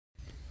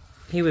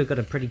Here we've got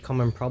a pretty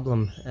common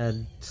problem, a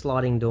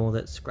sliding door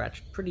that's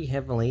scratched pretty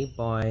heavily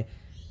by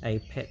a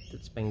pet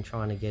that's been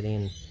trying to get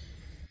in.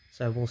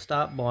 So we'll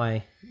start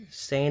by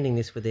sanding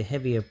this with a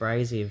heavy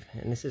abrasive,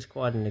 and this is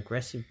quite an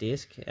aggressive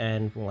disc,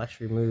 and we'll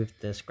actually remove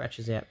the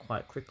scratches out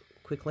quite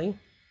quickly.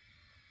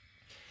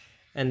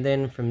 And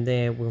then from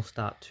there we'll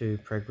start to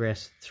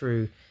progress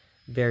through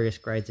various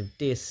grades of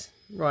discs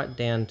right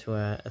down to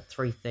a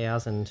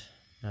 3000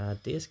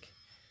 disc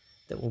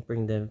that will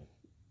bring the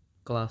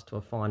glass to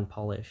a fine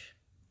polish.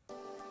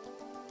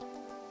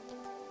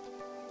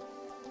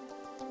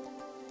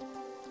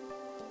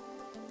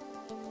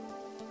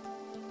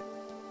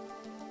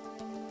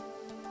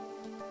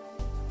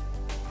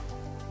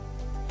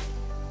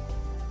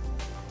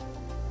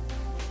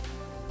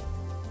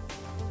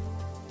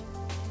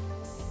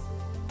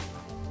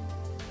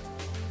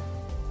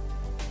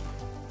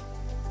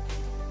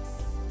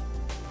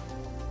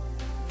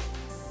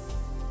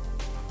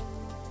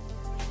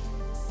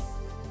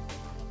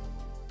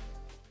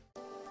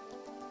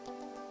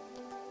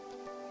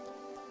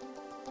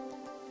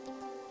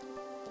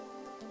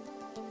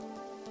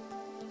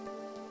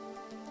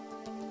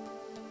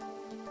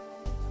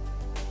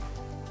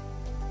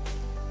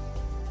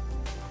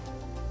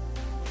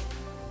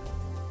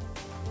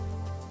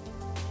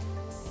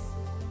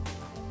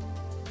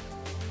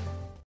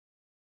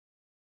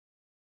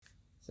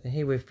 So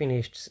here we've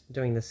finished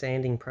doing the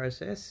sanding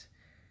process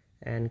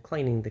and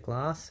cleaning the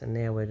glass, and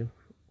now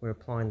we're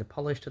applying the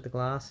polish to the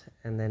glass,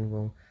 and then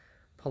we'll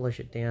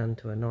polish it down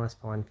to a nice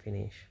fine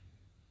finish.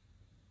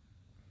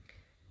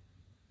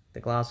 The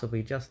glass will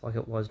be just like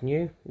it was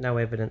new, no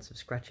evidence of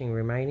scratching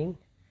remaining,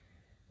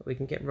 but we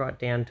can get right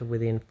down to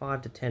within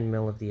 5 to 10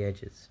 mil of the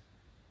edges.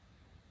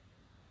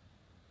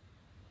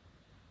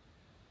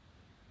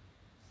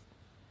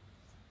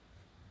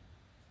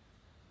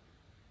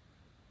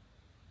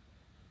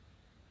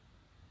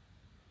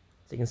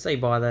 So you can see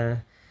by the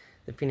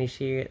finish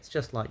here, it's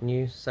just like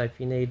new. So if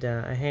you need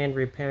a hand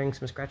repairing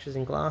some scratches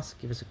in glass,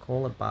 give us a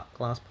call at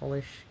Glass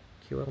Polish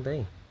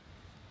QLD.